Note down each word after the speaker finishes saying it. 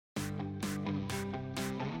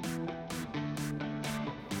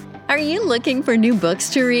Are you looking for new books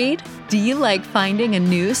to read? Do you like finding a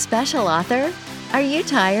new special author? Are you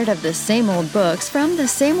tired of the same old books from the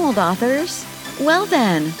same old authors? Well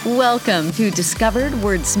then, welcome to Discovered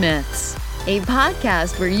Wordsmiths, a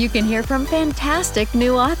podcast where you can hear from fantastic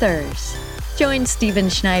new authors. Join Stephen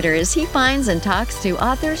Schneider as he finds and talks to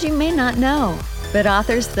authors you may not know, but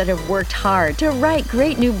authors that have worked hard to write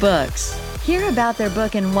great new books. Hear about their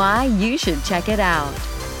book and why you should check it out.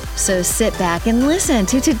 So sit back and listen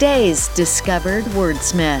to today's Discovered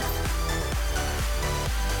Wordsmith.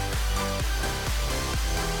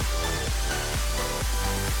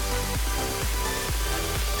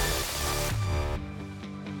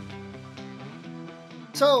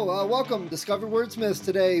 So, welcome, Discovered Wordsmiths.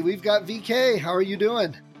 Today we've got VK. How are you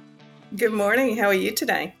doing? Good morning. How are you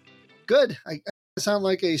today? Good. I sound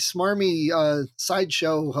like a smarmy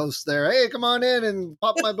sideshow host there. Hey, come on in and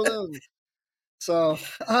pop my balloon. So,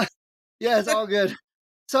 yeah, it's all good.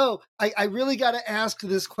 So, I really got to ask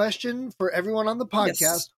this question for everyone on the podcast.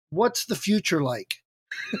 Yes. What's the future like?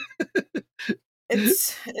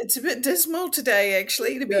 It's a bit dismal today,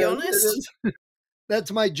 actually, to be honest.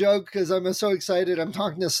 That's my joke because I'm so excited. I'm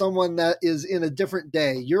talking to someone that is in a different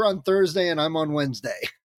day. You're on Thursday and I'm on Wednesday.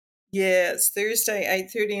 Yeah, it's Thursday,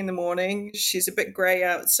 8:30 in the morning. She's a bit grey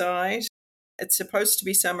outside. It's supposed to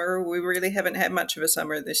be summer. We really haven't had much of a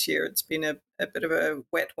summer this year. It's been a bit of a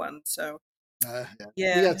wet one. So,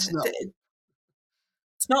 yeah, it's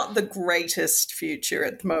not the greatest future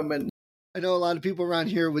at the moment. I know a lot of people around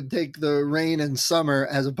here would take the rain and summer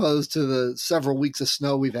as opposed to the several weeks of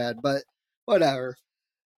snow we've had, but whatever.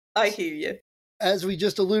 I hear you. As we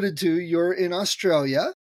just alluded to, you're in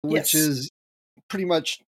Australia, which is pretty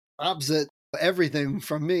much opposite everything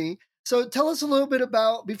from me. So tell us a little bit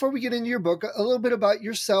about, before we get into your book, a little bit about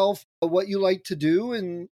yourself, what you like to do,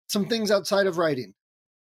 and some things outside of writing.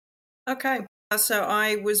 Okay. So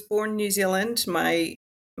I was born in New Zealand.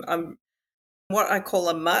 I'm what I call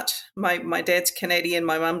a mutt. My dad's Canadian,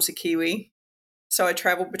 my mum's a Kiwi. So I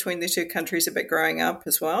traveled between the two countries a bit growing up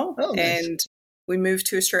as well. Oh, nice. And we moved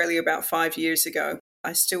to Australia about 5 years ago.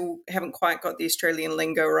 I still haven't quite got the Australian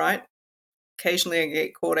lingo right. Occasionally I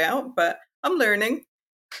get caught out, but I'm learning.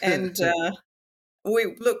 And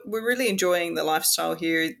we're really enjoying the lifestyle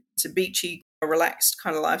here. It's a beachy, relaxed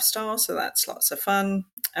kind of lifestyle, so that's lots of fun.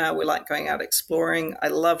 We like going out exploring. I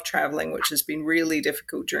love traveling, which has been really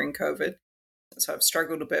difficult during COVID. So I've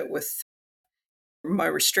struggled a bit with my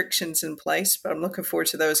restrictions in place, but I'm looking forward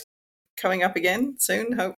to those coming up again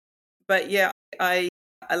soon, hope. But yeah, I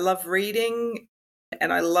love reading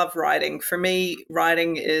and I love writing. For me,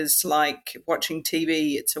 writing is like watching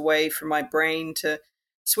TV. It's a way for my brain to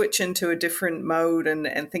switch into a different mode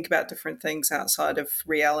and think about different things outside of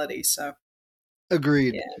reality. So,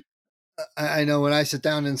 agreed. Yeah. I know when I sit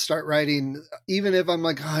down and start writing, even if I'm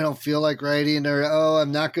like, oh, I don't feel like writing, or, oh,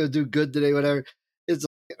 I'm not going to do good today, whatever, it's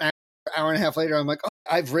like an hour and a half later, I'm like, oh,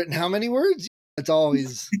 I've written how many words? It's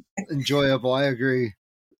always enjoyable. I agree.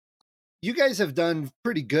 You guys have done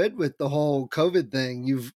pretty good with the whole COVID thing.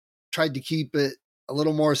 You've tried to keep it a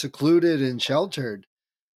little more secluded and sheltered.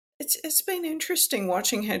 It's been interesting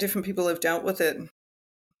watching how different people have dealt with it.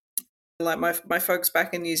 Like my folks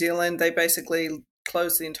back in New Zealand, they basically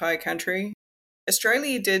closed the entire country.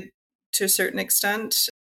 Australia did to a certain extent.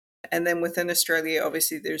 And then within Australia,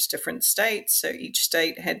 obviously, there's different states. So each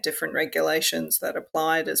state had different regulations that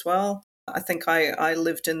applied as well. I think I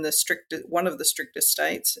lived in one of the strictest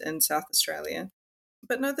states in South Australia.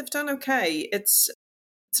 But no, they've done okay. It's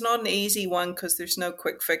not an easy one because there's no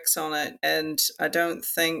quick fix on it. And I don't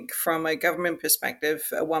think from a government perspective,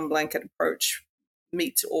 a one blanket approach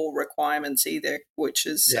meets all requirements either, which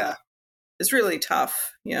is it's really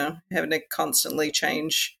tough, having to constantly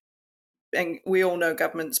change. And we all know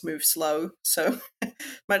governments move slow, so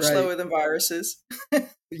much slower than viruses.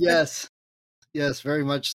 Yes, very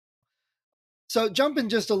much. So jumping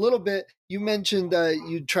just a little bit, you mentioned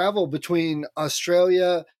you travel between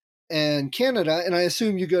Australia and Canada, and I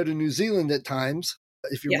assume you go to New Zealand at times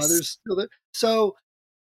if your mother's still there. So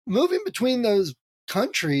moving between those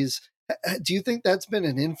countries, do you think that's been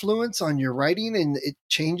an influence on your writing and it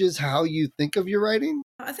changes how you think of your writing?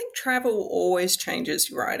 I think travel always changes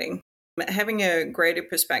your writing. Having a greater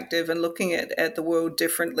perspective and looking at the world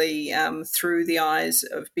differently through the eyes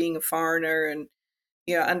of being a foreigner and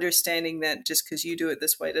understanding that just because you do it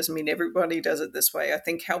this way doesn't mean everybody does it this way, I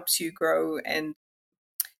think helps you grow and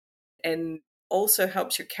also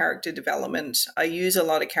helps your character development. I use a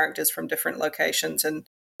lot of characters from different locations and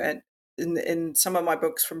in some of my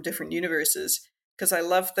books from different universes because I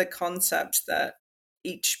love the concept that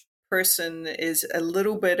each person is a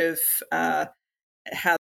little bit of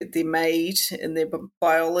how they're made and their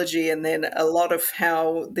biology, and then a lot of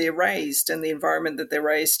how they're raised and the environment that they're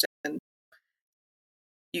raised in.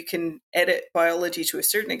 You can edit biology to a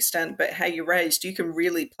certain extent, but how you're raised, you can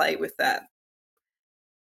really play with that.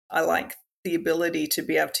 I like the ability to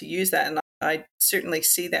be able to use that, and I certainly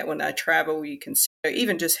see that when I travel. You can see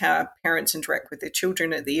even just how parents interact with their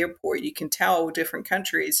children at the airport. You can tell different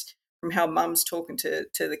countries from how mum's talking to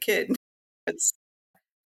the kid. It's,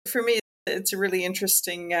 for me, it's a really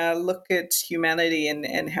interesting look at humanity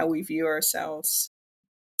and how we view ourselves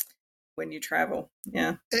when you travel.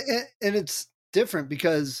 Yeah. And it's different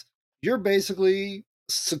because you're basically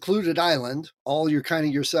secluded island, all you're kind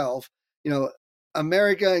of yourself,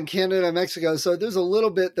 America and Canada, Mexico. So there's a little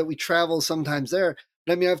bit that we travel sometimes there.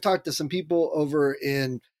 But I mean, I've talked to some people over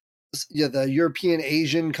in the European,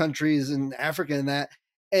 Asian countries and Africa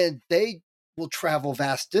and they will travel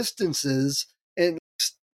vast distances and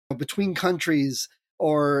between countries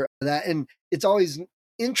or that. And it's always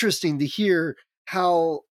interesting to hear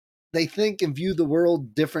how they think and view the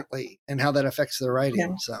world differently and how that affects their writing.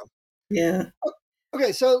 Yeah. So, yeah.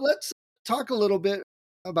 Okay. So let's talk a little bit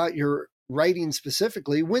about your writing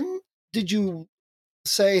specifically. When did you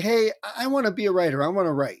say, hey, I want to be a writer? I want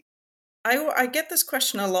to write? I get this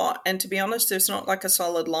question a lot. And to be honest, there's not like a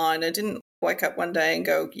solid line. I didn't wake up one day and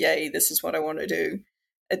go, yay, this is what I want to do.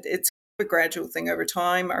 It's a gradual thing over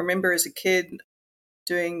time. I remember as a kid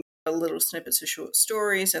doing little snippets of short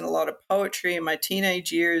stories and a lot of poetry in my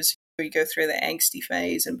teenage years. You go through the angsty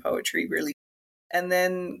phase in poetry, really. And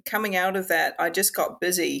then coming out of that, I just got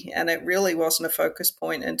busy, and it really wasn't a focus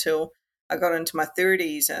point until I got into my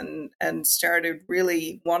 30s and started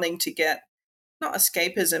really wanting to get, not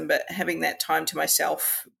escapism, but having that time to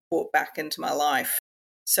myself brought back into my life.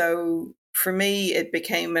 So for me, it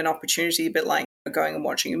became an opportunity, a bit like going and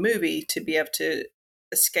watching a movie, to be able to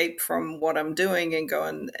escape from what I'm doing and go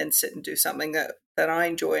and sit and do something that I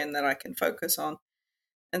enjoy and that I can focus on.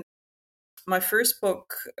 And my first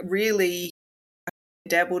book really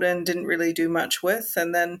dabbled in, didn't really do much with.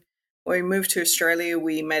 And then when we moved to Australia,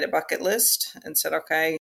 we made a bucket list and said,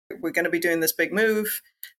 okay, we're going to be doing this big move.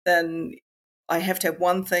 Then I have to have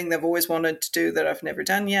one thing they've always wanted to do that I've never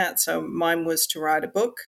done yet. So mine was to write a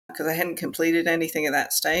book because I hadn't completed anything at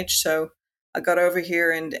that stage. So I got over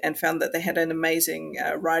here and found that they had an amazing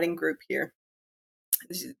writing group here.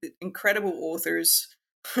 These incredible authors.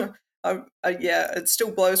 It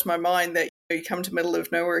still blows my mind that you come to middle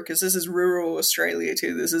of nowhere, because this is rural Australia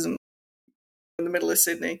too. This isn't in the middle of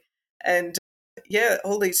Sydney. And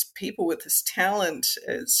all these people with this talent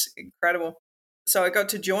is incredible. So I got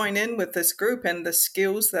to join in with this group, and the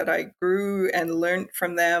skills that I grew and learned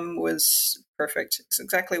from them was perfect. It's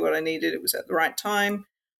exactly what I needed. It was at the right time.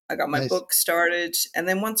 I got my book started. And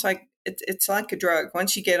then once it's like a drug.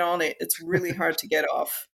 Once you get on it, it's really hard to get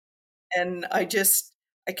off. And I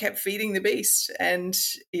kept feeding the beast. And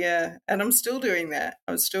I'm still doing that.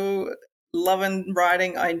 I'm still loving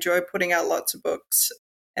writing. I enjoy putting out lots of books.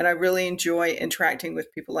 And I really enjoy interacting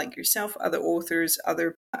with people like yourself, other authors,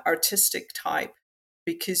 other artistic type,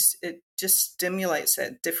 because it just stimulates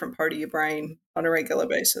that different part of your brain on a regular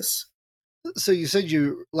basis. So you said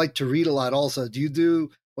you like to read a lot also. Do you do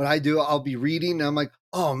what I do? I'll be reading and I'm like,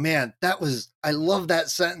 oh man, I love that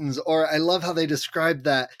sentence, or I love how they described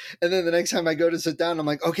that. And then the next time I go to sit down, I'm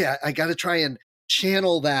like, okay, I got to try and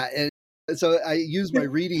channel that. And so I use my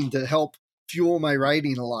reading to help fuel my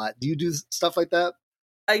writing a lot. Do you do stuff like that?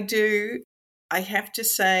 I do. I have to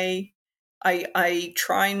say, I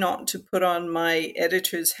try not to put on my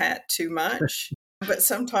editor's hat too much. But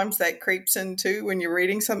sometimes that creeps in too. When you're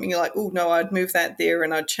reading something, you're like, oh, no, I'd move that there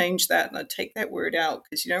and I'd change that and I'd take that word out,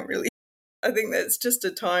 because you don't really. I think that's just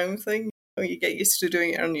a time thing. You get used to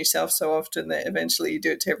doing it on yourself so often that eventually you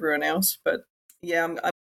do it to everyone else. But yeah, I'm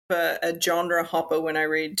a genre hopper when I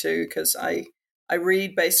read too, because I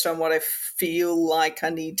read based on what I feel like I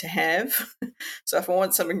need to have. So if I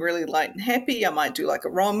want something really light and happy, I might do like a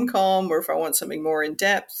rom-com, or if I want something more in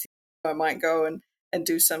depth, I might go and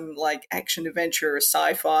do some like action adventure or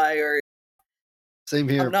sci-fi. Or same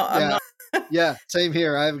here. I'm not. Yeah, same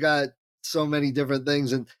here. I've got so many different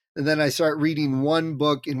things, and then I start reading one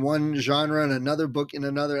book in one genre and another book in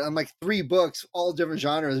another. I'm like 3 books, all different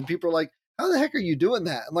genres, and people are like, "How the heck are you doing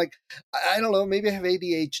that?" I'm like, I don't know. Maybe I have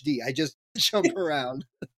ADHD. I just jump around.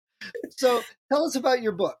 So tell us about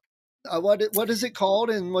your book. What is it called,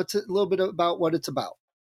 and what's a little bit about what it's about?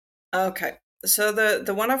 Okay. So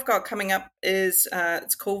the one I've got coming up is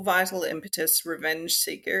it's called Vital Impetus: Revenge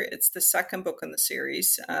Seeker. It's the second book in the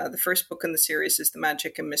series. The first book in the series is the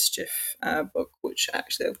Magic and Mischief book, which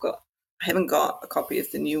actually I haven't got a copy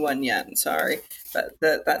of the new one yet. I'm sorry, but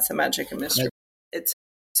that's the Magic and Mischief. It's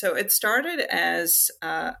So it started as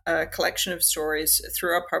a collection of stories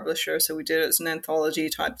through our publisher. So we did it as an anthology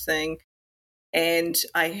type thing. And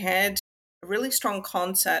I had a really strong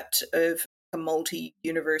concept of a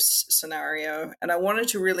multi-universe scenario. And I wanted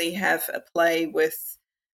to really have a play with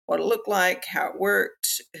what it looked like, how it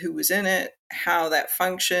worked, who was in it, how that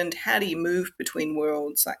functioned, how do you move between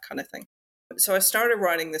worlds, that kind of thing. So I started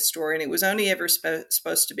writing this story, and it was only ever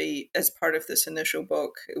supposed to be as part of this initial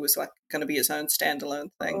book. It was like going to be its own standalone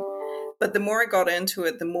thing. But the more I got into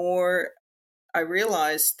it, the more I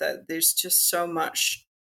realized that there's just so much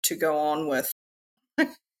to go on with.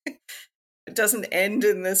 It doesn't end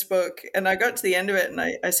in this book. And I got to the end of it, and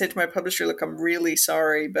I said to my publisher, look, I'm really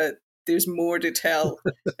sorry, but there's more to tell.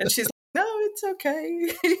 And she's like, no, it's okay.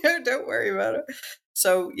 Don't worry about it.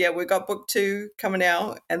 So yeah, we got book 2 coming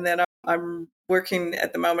out, and then I'm working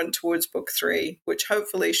at the moment towards book 3, which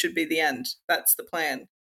hopefully should be the end. That's the plan,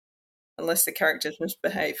 unless the characters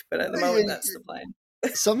misbehave. But at the moment, that's the plan.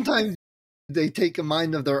 Sometimes they take a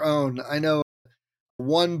mind of their own. I know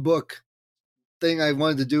one book thing I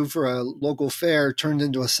wanted to do for a local fair turned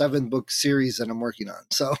into a 7-book series that I'm working on.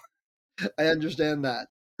 So I understand that.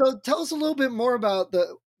 So tell us a little bit more about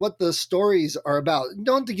what the stories are about.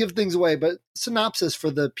 Don't have to give things away, but synopsis for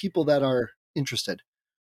the people that are interested.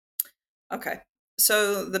 Okay.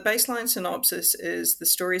 So the baseline synopsis is the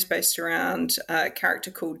story is based around a character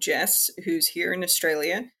called Jess, who's here in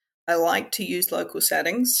Australia. I like to use local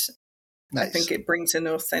settings. Nice. I think it brings an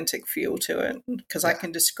authentic feel to it because I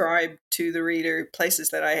can describe to the reader places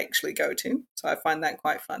that I actually go to. So I find that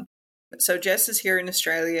quite fun. So Jess is here in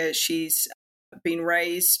Australia. She's been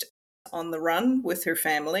raised on the run with her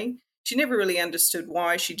family. She never really understood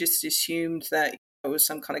why. She just assumed that it was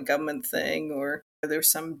some kind of government thing, or there was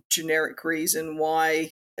some generic reason why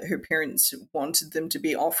her parents wanted them to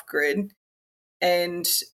be off-grid. And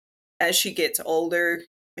as she gets older,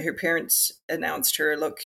 her parents announced to her,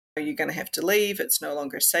 look, you're going to have to leave. It's no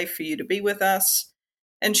longer safe for you to be with us.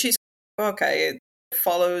 And she's, okay, it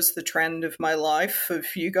follows the trend of my life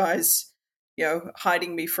of you guys,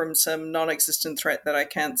 hiding me from some non-existent threat that I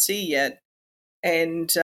can't see yet.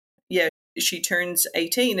 And she turns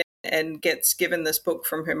 18 and gets given this book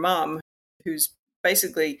from her mom, who's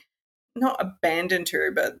basically not abandoned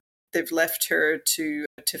her, but they've left her to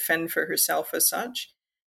fend for herself as such.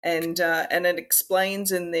 And it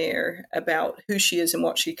explains in there about who she is and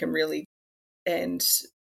what she can really do. And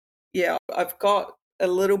yeah, I've got a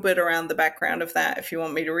little bit around the background of that if you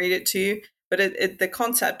want me to read it to you. But the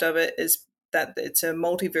concept of it is that it's a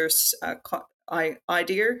multiverse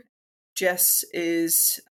idea. Jess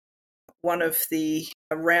is one of the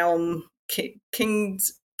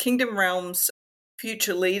Kingdom Realm's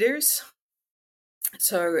future leaders.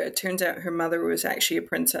 So it turns out her mother was actually a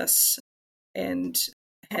princess and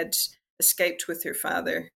had escaped with her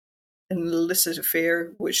father in an illicit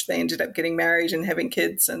affair, which they ended up getting married and having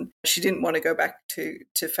kids. And she didn't want to go back to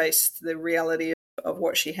face the reality of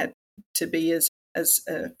what she had to be as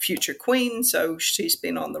a future queen. So she's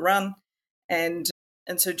been on the run. And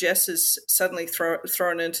so Jess is suddenly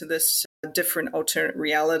thrown into this different alternate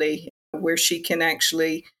reality where she can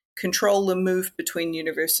actually control the move between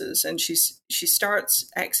universes. And she starts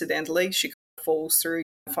accidentally. She falls through,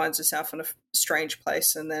 finds herself in a strange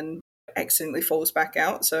place, and then accidentally falls back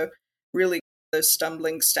out. So really those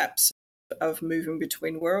stumbling steps of moving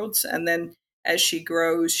between worlds. And then as she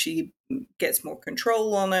grows, she gets more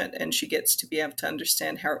control on it, and she gets to be able to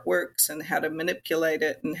understand how it works and how to manipulate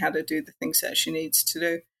it and how to do the things that she needs to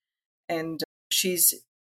do. And she's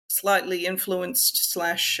slightly influenced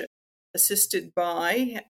 / assisted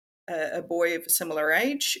by a boy of a similar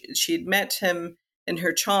age. She had met him in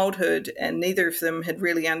her childhood, and neither of them had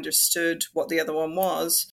really understood what the other one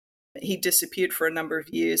was. He disappeared for a number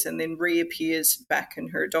of years and then reappears back in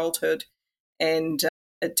her adulthood. And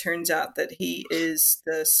it turns out that he is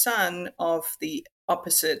the son of the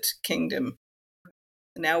opposite kingdom.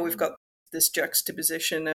 Now we've got this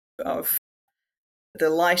juxtaposition of the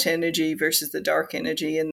light energy versus the dark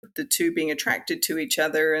energy, and the two being attracted to each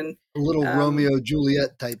other. And a little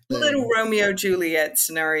Romeo-Juliet type thing. A little Romeo-Juliet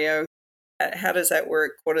scenario. How does that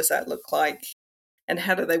work? What does that look like? And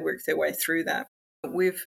how do they work their way through that?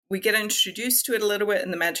 We get introduced to it a little bit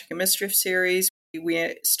in the Magic and Mischief series.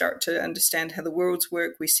 We start to understand how the worlds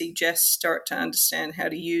work. We see Jess start to understand how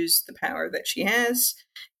to use the power that she has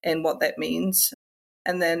and what that means.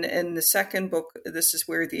 And then in the second book, this is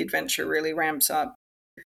where the adventure really ramps up.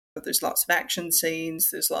 There's lots of action scenes.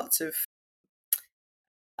 There's lots of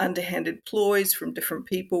underhanded ploys from different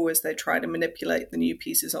people as they try to manipulate the new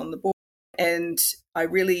pieces on the board. And I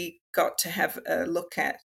really got to have a look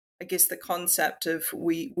at, I guess, the concept of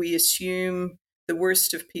we assume the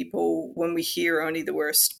worst of people when we hear only the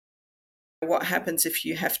worst. What happens if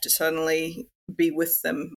you have to suddenly be with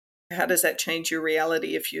them? How does that change your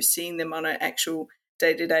reality if you're seeing them on an actual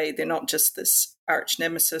day-to-day? They're not just this arch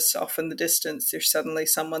nemesis off in the distance. They're suddenly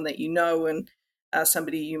someone that you know and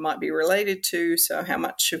somebody you might be related to. So how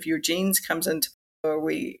much of your genes comes into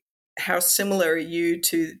how similar are you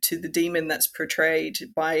to the demon that's portrayed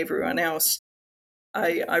by everyone else?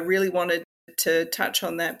 I really wanted to touch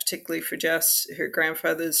on that, particularly for Jess. Her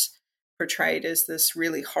grandfather's portrayed as this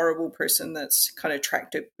really horrible person that's kind of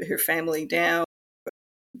tracked her family down,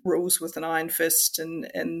 rules with an iron fist,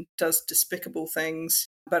 and does despicable things.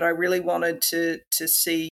 But I really wanted to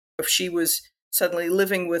see if she was suddenly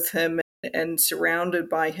living with him and surrounded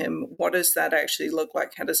by him, what does that actually look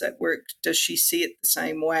like? How does that work? Does she see it the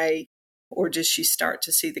same way? Or does she start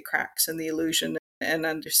to see the cracks and the illusion and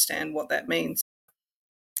understand what that means?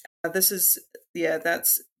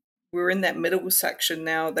 We're in that middle section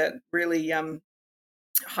now, that really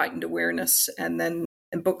heightened awareness. And then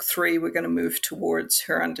in book 3, we're going to move towards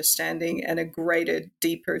her understanding and a greater,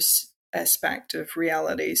 deeper aspect of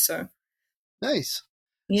reality. So nice.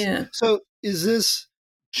 Yeah. So is this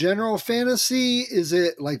general fantasy? Is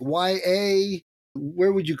it like YA?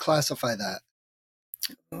 Where would you classify that?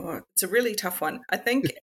 Oh, it's a really tough one. I think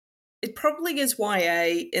it probably is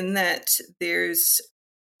YA in that there's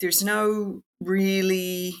no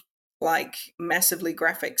really like massively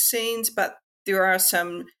graphic scenes, but there are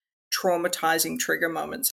some traumatizing trigger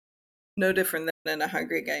moments. No different than in a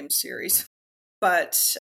Hunger Games series.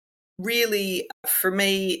 But really, for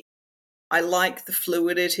me, I like the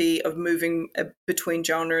fluidity of moving between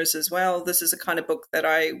genres as well. This is a kind of book that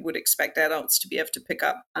I would expect adults to be able to pick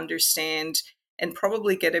up, understand, and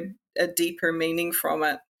probably get a deeper meaning from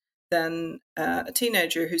it than a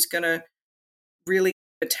teenager who's going to really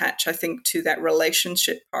attach, I think, to that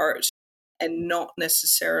relationship part and not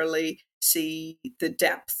necessarily see the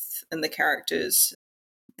depth in the characters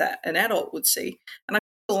that an adult would see. And I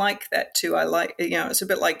like that too. I like, it's a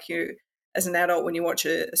bit like you as an adult when you watch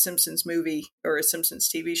a Simpsons movie or a Simpsons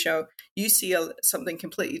TV show, you see something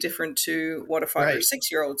completely different to what a 5 or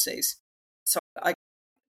 6-year-old sees. So I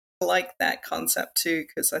like that concept too,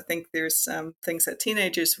 because I think there's things that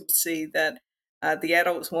teenagers will see that the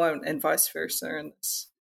adults won't, and vice versa in this.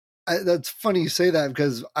 That's funny you say that,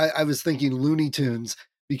 because I was thinking Looney Tunes,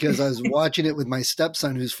 because I was watching it with my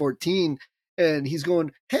stepson who's 14, and he's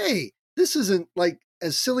going, hey, this isn't like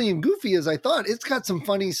as silly and goofy as I thought. It's got some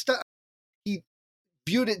funny stuff. He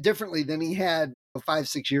viewed it differently than he had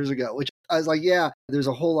 5-6 years ago, which I was like, yeah, there's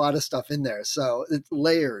a whole lot of stuff in there. So it's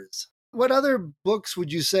layers. What other books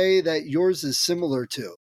would you say that yours is similar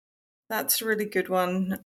to? That's a really good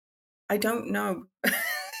one. I don't know.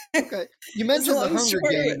 Okay. You mentioned the Hunger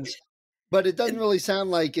Games, but it doesn't really sound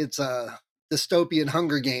like it's a dystopian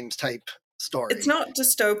Hunger Games type story. It's not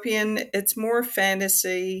dystopian. It's more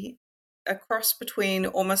fantasy, a cross between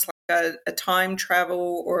almost like a time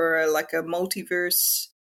travel or like a multiverse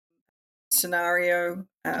scenario,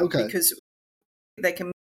 because they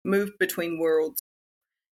can move between worlds.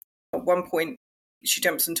 At one point, she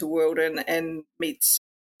jumps into a world and meets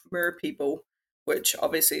mer people, which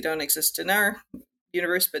obviously don't exist in our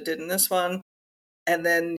universe, but did in this one. And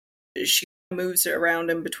then she moves around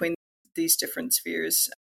in between these different spheres.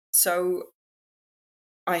 So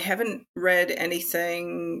I haven't read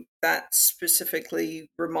anything that specifically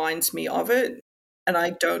reminds me of it. And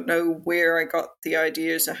I don't know where I got the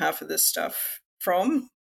ideas of half of this stuff from.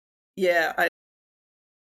 Yeah,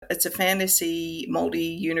 it's a fantasy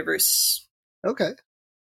multi-universe. Okay.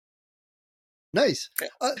 Nice.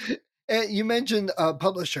 And you mentioned a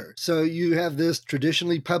publisher. So you have this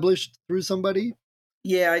traditionally published through somebody?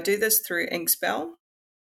 Yeah, I do this through Inkspell.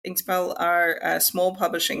 Inkspell are a small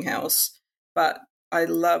publishing house, but I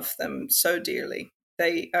love them so dearly.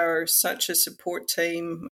 They are such a support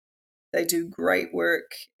team. They do great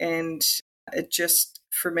work, and it just,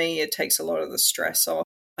 for me, it takes a lot of the stress off.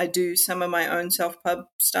 I do some of my own self-pub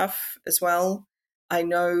stuff as well. I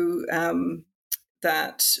know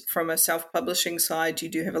that from a self-publishing side, you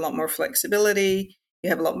do have a lot more flexibility. You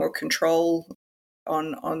have a lot more control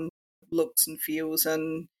on looks and feels,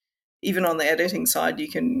 and even on the editing side, you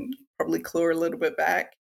can probably claw a little bit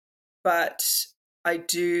back. But I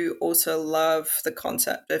do also love the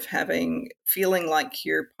concept of feeling like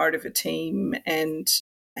you're part of a team and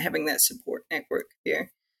having that support network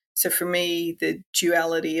there. So for me, the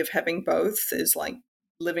duality of having both is like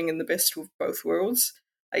living in the best of both worlds.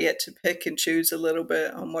 I get to pick and choose a little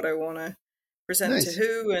bit on what I want to present to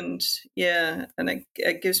who, and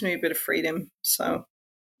it gives me a bit of freedom. So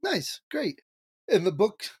nice, great. And the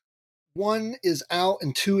book 1 is out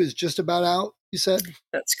and 2 is just about out? you said?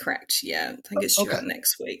 That's correct. Yeah, I think it's due Okay. out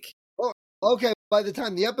next week. Oh, okay. By the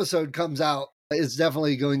time the episode comes out, it's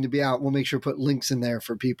definitely going to be out. We'll make sure to put links in there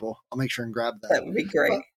for people. I'll make sure and grab that. That would be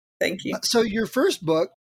great. Thank you. So your first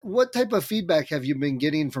book, what type of feedback have you been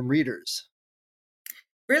getting from readers?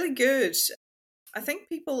 Really good. I think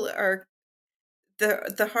people are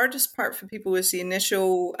the hardest part for people was the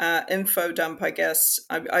initial info dump, I guess.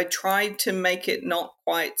 I tried to make it not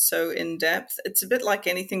quite so in depth. It's a bit like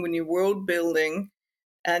anything when you're world building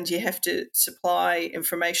and you have to supply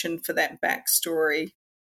information for that backstory.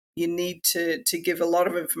 You need to give a lot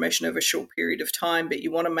of information over a short period of time, but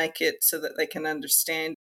you want to make it so that they can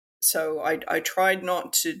understand. So I tried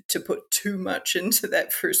not to put too much into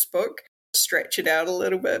that first book, stretch it out a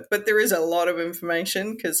little bit, but there is a lot of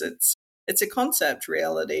information because it's a concept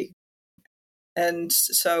reality. And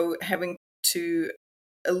so having to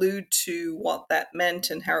allude to what that meant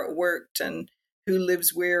and how it worked and who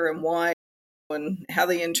lives where and why and how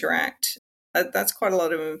they interact, that's quite a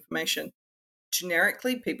lot of information.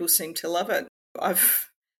 Generically, people seem to love it. I've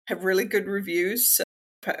had really good reviews.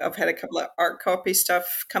 I've had a couple of art copy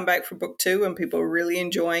stuff come back for book 2 and people are really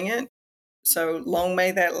enjoying it. So long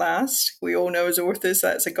may that last. We all know as authors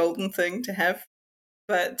that's a golden thing to have.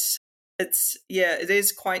 But it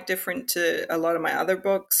is quite different to a lot of my other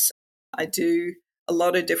books. I do a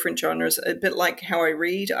lot of different genres, a bit like how I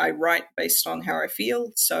read. I write based on how I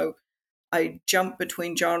feel. So I jump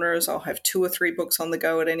between genres. I'll have 2 or 3 books on the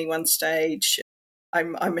go at any one stage.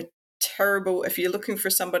 I'm a terrible, if you're looking for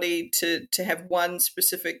somebody to have one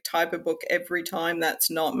specific type of book every time, that's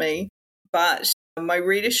not me. But my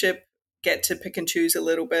readership get to pick and choose a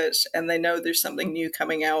little bit, and they know there's something new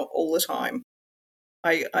coming out all the time.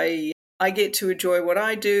 I get to enjoy what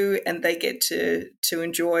I do, and they get to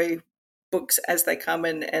enjoy books as they come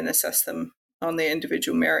in and assess them on their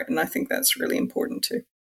individual merit. And I think that's really important too.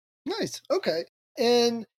 Nice. Okay.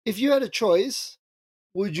 And if you had a choice,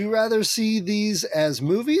 would you rather see these as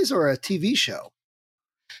movies or a TV show?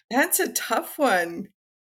 That's a tough one.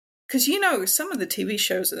 Because, some of the TV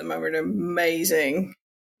shows at the moment are amazing.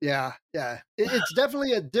 Yeah. It's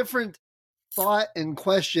definitely a different thought and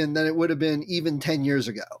question than it would have been even 10 years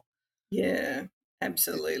ago. Yeah,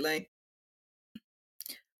 absolutely.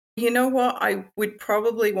 You know what? I would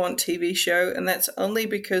probably want TV show, and that's only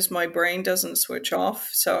because my brain doesn't switch off.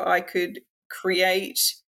 So I could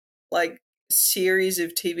create like series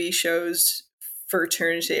of TV shows for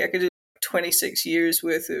eternity. I could do 26 years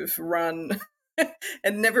worth of run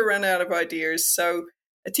and never run out of ideas. So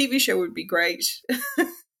a TV show would be great.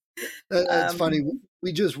 That's funny.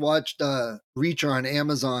 We just watched Reacher on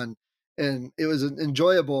Amazon, and it was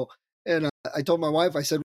enjoyable. And I told my wife, I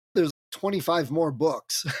said, there's 25 more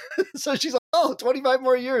books. So she's like, oh, 25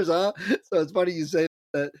 more years, huh? So it's funny you say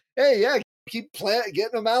that. Hey, yeah, keep getting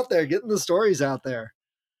them out there, getting the stories out there.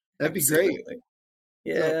 That'd be great.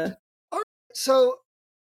 Yeah. So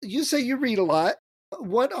you say you read a lot.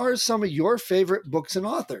 What are some of your favorite books and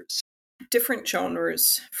authors? Different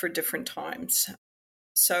genres for different times.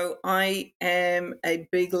 So I am a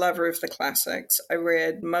big lover of the classics. I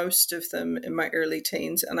read most of them in my early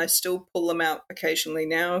teens, and I still pull them out occasionally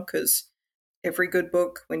now because every good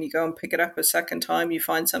book, when you go and pick it up a second time, you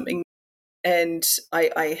find something. And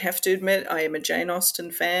I have to admit, I am a Jane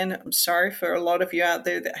Austen fan. I'm sorry for a lot of you out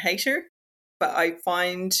there that hate her, but I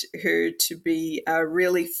find her to be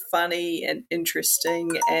really funny and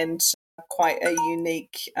interesting and quite a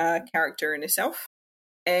unique character in herself.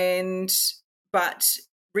 But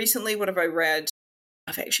recently, what have I read?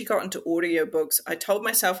 I've actually got into audiobooks. I told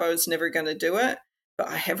myself I was never going to do it, but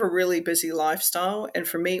I have a really busy lifestyle. And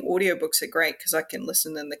for me, audiobooks are great because I can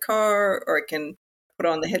listen in the car, or I can put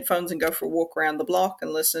on the headphones and go for a walk around the block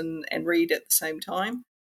and listen and read at the same time.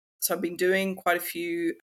 So I've been doing quite a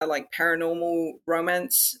few like paranormal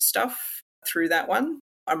romance stuff through that one.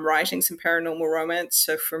 I'm writing some paranormal romance.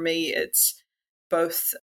 So for me, it's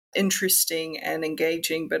both interesting and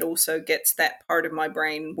engaging, but also gets that part of my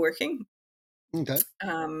brain working. Okay.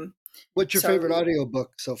 What's your favorite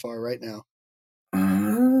audiobook so far right now?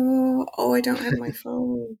 I don't have my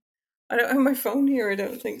phone. I don't have my phone here, I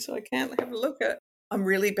don't think, so I can't have a look at. I'm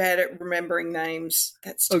really bad at remembering names.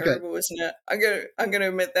 That's terrible, isn't it? I'm gonna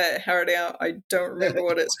admit that hard out. I don't remember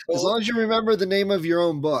what it's called. As long as you remember the name of your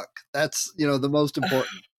own book, that's the most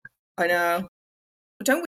important. I know.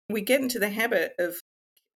 Don't we get into the habit of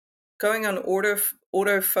going on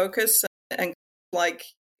autofocus and like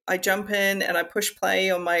I jump in and I push play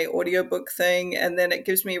on my audiobook thing and then it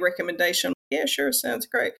gives me a recommendation. Yeah, sure, sounds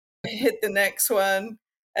great. I hit the next one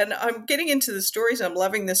and I'm getting into the stories. I'm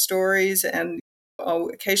loving the stories and I'll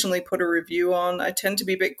occasionally put a review on. I tend to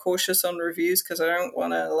be a bit cautious on reviews because I don't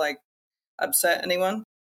want to upset anyone.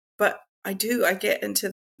 But I get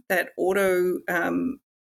into that auto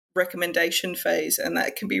recommendation phase, and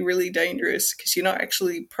that can be really dangerous because you're not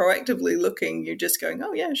actually proactively looking. You're just going,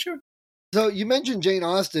 oh, yeah, sure. So you mentioned Jane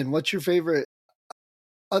Austen. What's your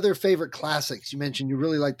other favorite classics? You mentioned you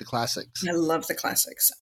really like the classics. I love the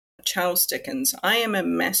classics. Charles Dickens. I am a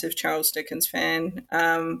massive Charles Dickens fan.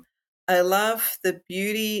 I love the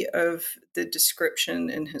beauty of the description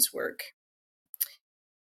in his work.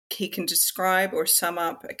 He can describe or sum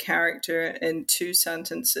up a character in 2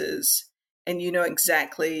 sentences, and you know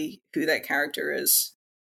exactly who that character is.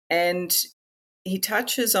 And he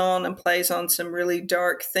touches on and plays on some really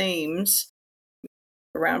dark themes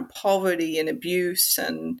around poverty and abuse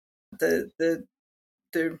and the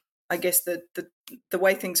I guess the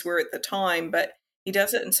way things were at the time, but he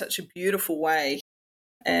does it in such a beautiful way,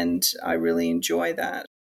 and I really enjoy that.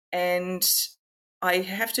 And I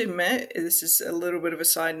have to admit, this is a little bit of a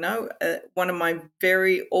side note, one of my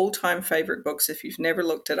very all-time favorite books, if you've never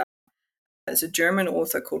looked it up, is a German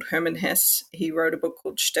author called Hermann Hesse. He wrote a book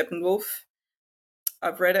called Steppenwolf.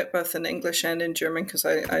 I've read it both in English and in German because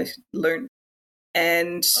I learned.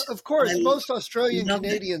 And of course, most Australian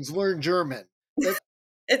Canadians learn German.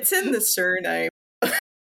 It's in the surname.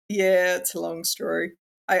 Yeah, it's a long story.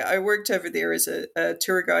 I worked over there as a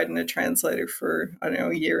tour guide and a translator for, I don't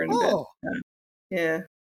know, a year and a bit. Yeah.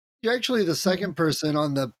 You're actually the second person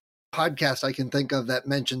on the podcast I can think of that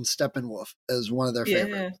mentioned Steppenwolf as one of their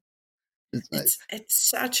favorites. It's nice. It's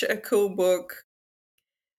such a cool book.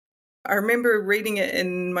 I remember reading it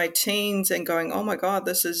in my teens and going, oh my God,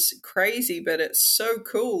 this is crazy, but it's so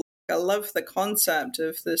cool. I love the concept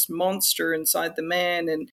of this monster inside the man,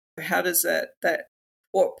 and how does that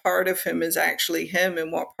what part of him is actually him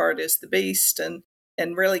and what part is the beast, and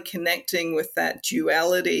really connecting with that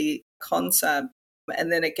duality concept.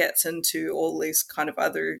 And then it gets into all these kind of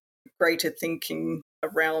other greater thinking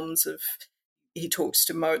realms of, he talks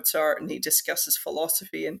to Mozart and he discusses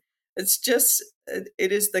philosophy, and it's just, it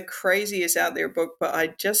is the craziest out there book, but I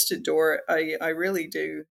just adore it. I really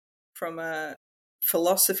do. From a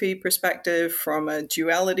philosophy perspective, from a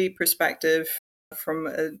duality perspective, from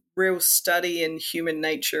a real study in human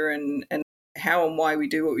nature and how and why we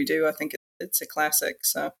do what we do, I think it's a classic.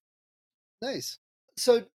 So nice.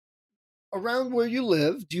 So around where you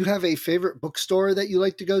live, do you have a favorite bookstore that you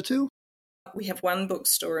like to go to? We have one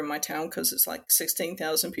bookstore in my town because it's like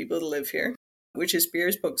 16,000 people that live here, which is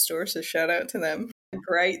Beers Bookstore, so shout out to them.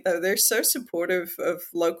 Great, though. They're so supportive of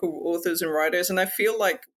local authors and writers, and I feel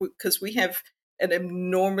like because we have an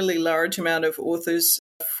abnormally large amount of authors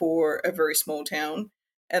for a very small town,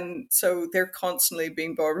 and so they're constantly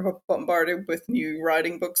being bombarded with new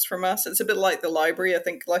writing books from us. It's a bit like the library. I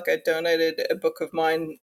think like I donated a book of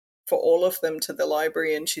mine for all of them to the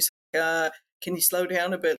library, and she's like, can you slow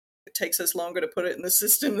down a bit? It takes us longer to put it in the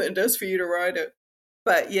system than it does for you to write it.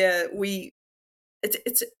 But yeah,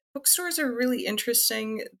 it's bookstores are really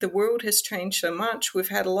interesting. The world has changed so much. We've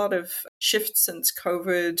had a lot of shifts since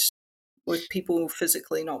COVID, with people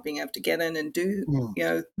physically not being able to get in and do,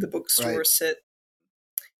 the bookstore sit.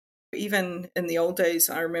 Even in the old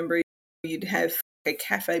days, I remember you'd have a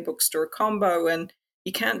cafe bookstore combo, and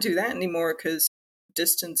you can't do that anymore because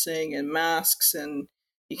distancing and masks, and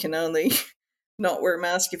you can only not wear a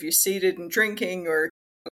mask if you're seated and drinking, or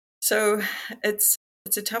so it's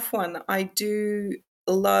a tough one. I do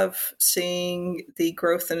love seeing the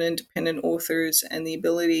growth in independent authors and the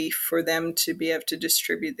ability for them to be able to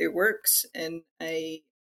distribute their works into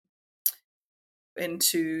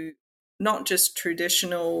not just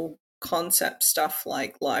traditional concept stuff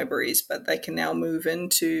like libraries, but they can now move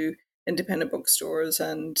into independent bookstores,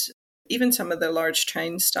 and even some of the large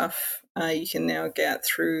chain stuff you can now get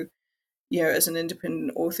through, as an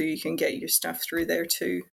independent author, you can get your stuff through there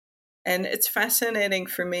too. And it's fascinating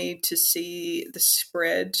for me to see the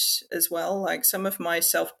spread as well. Like some of my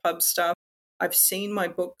self-pub stuff, I've seen my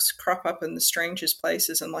books crop up in the strangest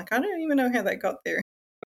places, and like, I don't even know how that got there.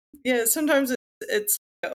 Yeah, sometimes it's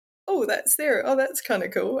oh, that's there. Oh, that's kind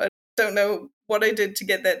of cool. I don't know what I did to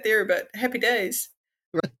get that there, but happy days.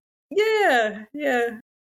 Right. Yeah.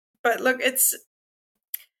 But look,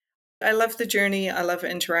 I love the journey. I love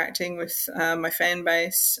interacting with my fan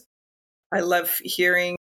base. I love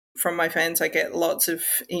hearing from my fans. I get lots of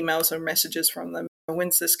emails or messages from them.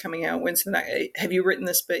 When's this coming out? When's the next? Have you written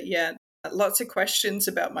this bit yet? Lots of questions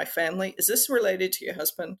about my family. Is this related to your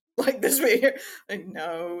husband? Like this bit here? Like,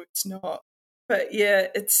 no, it's not. But yeah,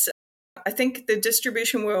 I think the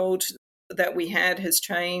distribution world that we had has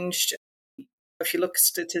changed. If you look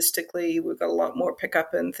statistically, we've got a lot more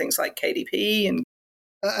pickup in things like KDP and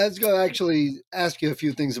I was going to actually ask you a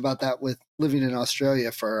few things about that with living in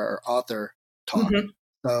Australia for our author talk. Mm-hmm.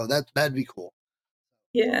 So that'd be cool.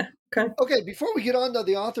 Yeah. Okay. Okay, before we get on to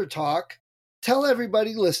the author talk, tell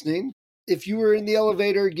everybody listening, if you were in the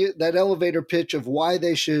elevator, get that elevator pitch of why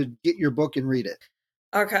they should get your book and read it.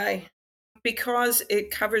 Okay. Because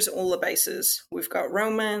it covers all the bases. We've got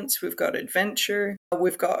romance, we've got adventure,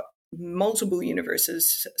 we've got multiple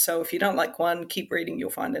universes. So if you don't like one, keep reading, you'll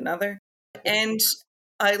find another. And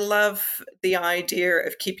I love the idea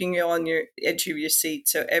of keeping you on your edge of your seat.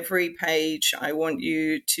 So every page, I want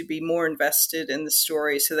you to be more invested in the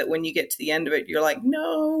story so that when you get to the end of it, you're like,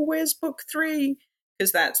 no, where's book 3?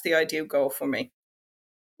 Because that's the ideal goal for me.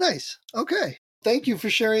 Nice. Okay. Thank you for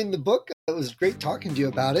sharing the book. It was great talking to you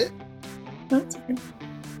about it. That's okay.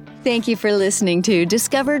 Thank you for listening to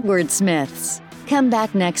Discovered Wordsmiths. Come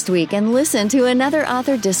back next week and listen to another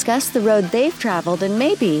author discuss the road they've traveled, and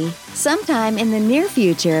maybe, sometime in the near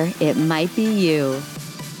future, it might be you.